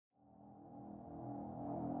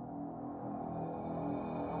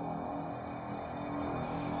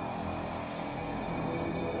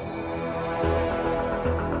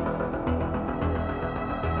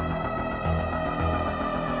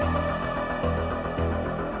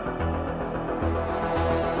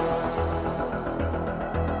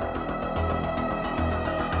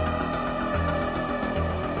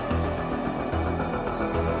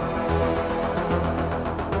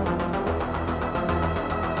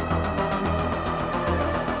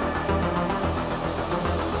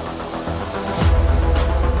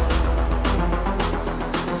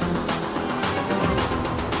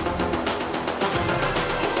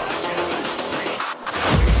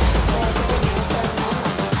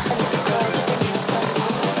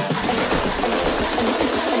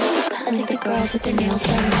girls with their nails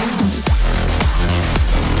done now.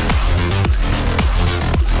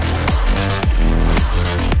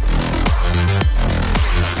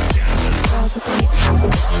 Girls with their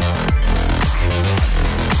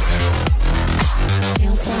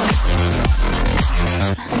nails done.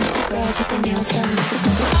 Girls with their nails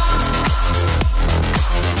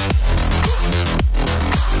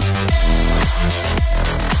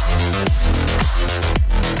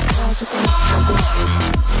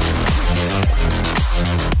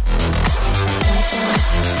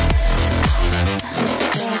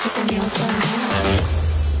done.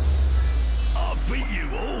 I'll beat you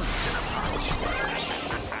all to the punch.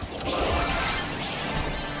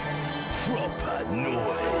 Proper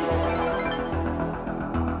noise.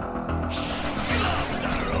 Gloves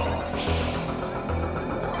are off.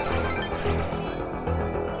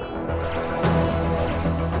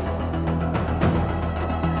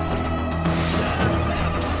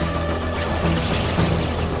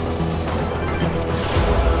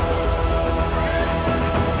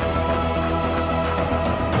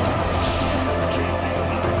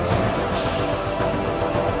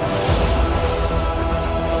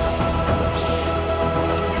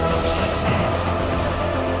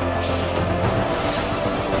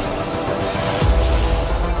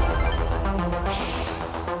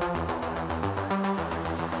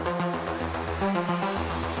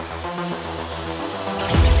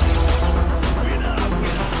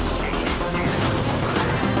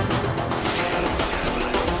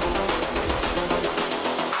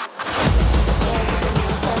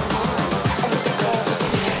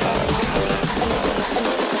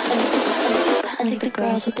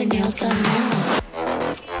 Girls with their nails done now.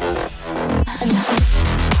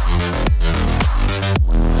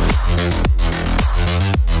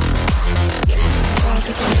 Girls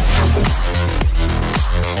with their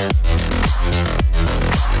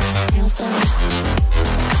nails done.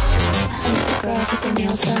 Girls with their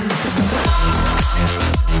nails done.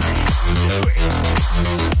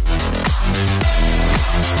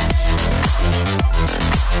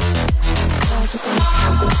 Girls with their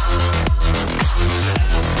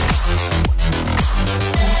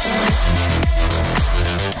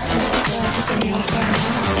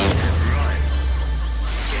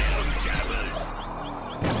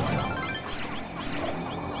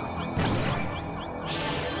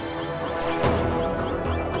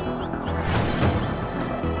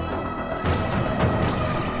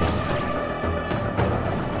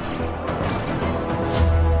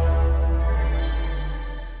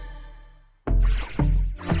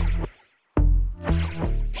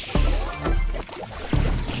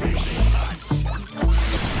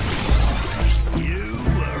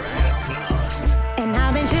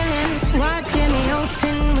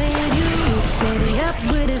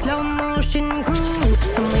with a slow motion crew,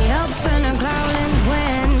 and we up in our growlings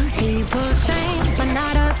when people change, but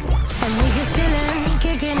not us. And we just chillin',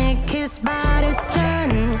 kicking it, kissed by the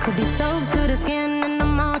sun. Could be soaked to the skin in the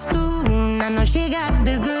mall soon. I know she got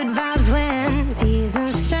the good vibes when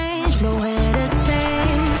seasons change, but we're the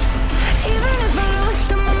same. Even if I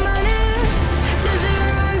lost all my money, the zero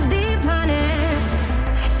runs deep, honey.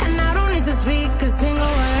 And I don't need to speak a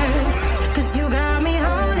single word, 'cause you got me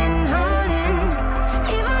holding.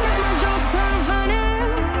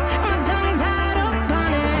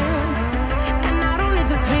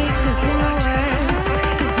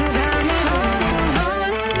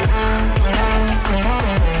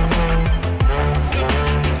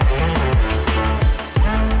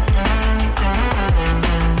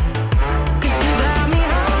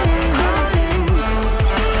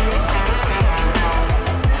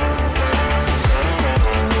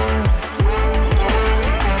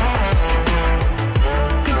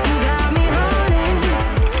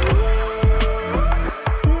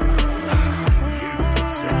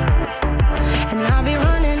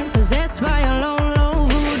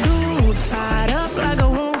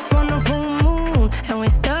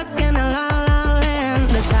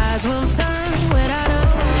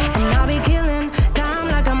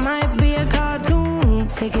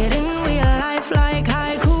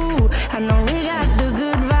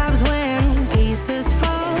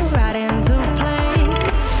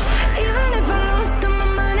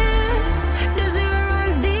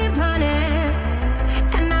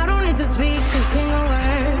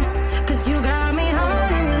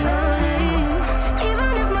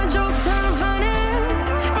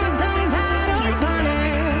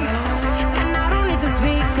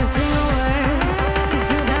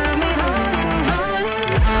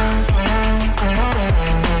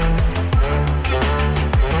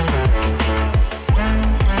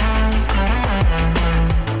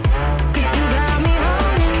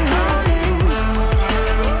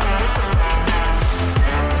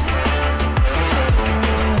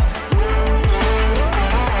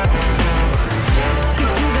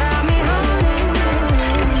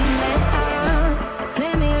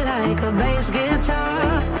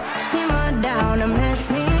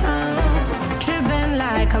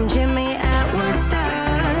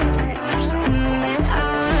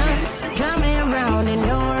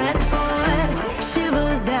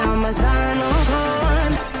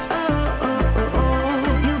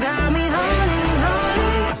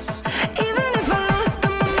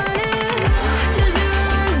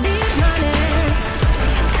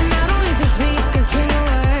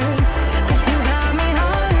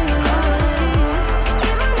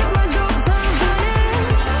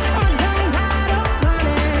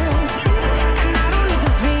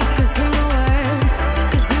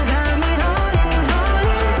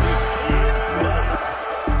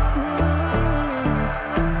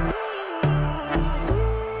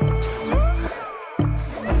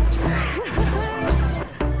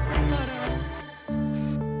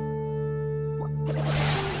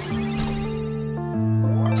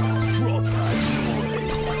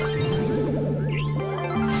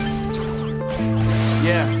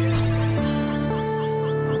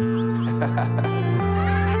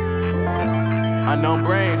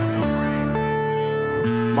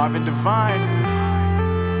 Marvin Devine.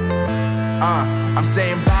 I'm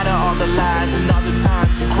saying bye to all the lies and all the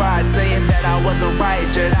times you cried, saying that I wasn't right,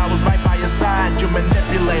 yet I was right by your side. You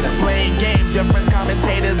manipulator, playing games, your friends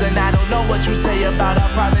commentators, and I don't know what you say about our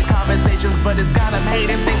private conversations, but it's got them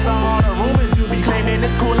hating. Thanks to all the rumors you be claiming.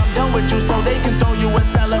 It's cool, I'm done with you, so they can throw you a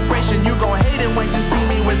celebration. You gon' hate it when you see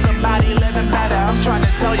me with somebody living better. I'm trying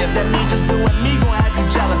to tell you that me just doing me gon' have you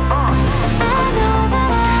jealous. I know that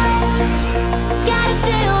I gotta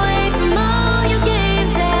stay away from all your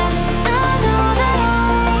games, yeah. I know that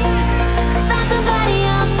I found somebody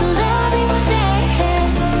else to love me one day, yeah.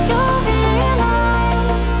 You'll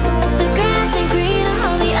realize the grass ain't greener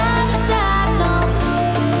on the other side, no.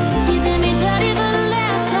 You did me dirty for the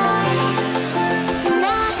last time, so now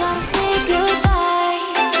I gotta say goodbye.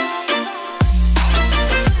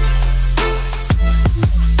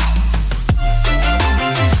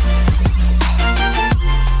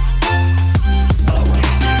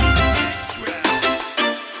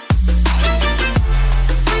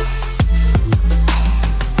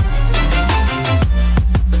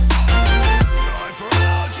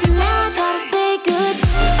 So now I gotta say goodbye.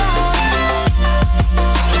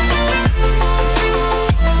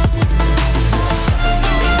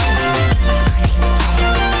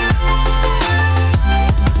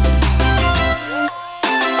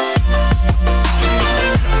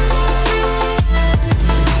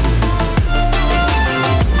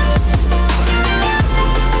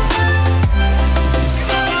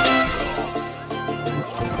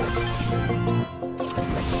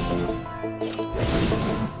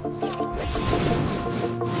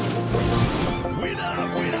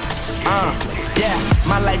 Yeah,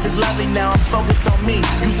 my life is lovely now, I'm focused on me.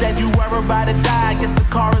 You said you were about to die, I guess the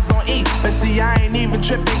car is on E. But see, I ain't even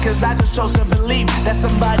tripping, cause I just chose to believe that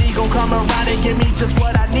somebody gon' come around and give me just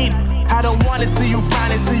what I need. I don't wanna see you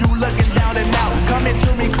finally, see you look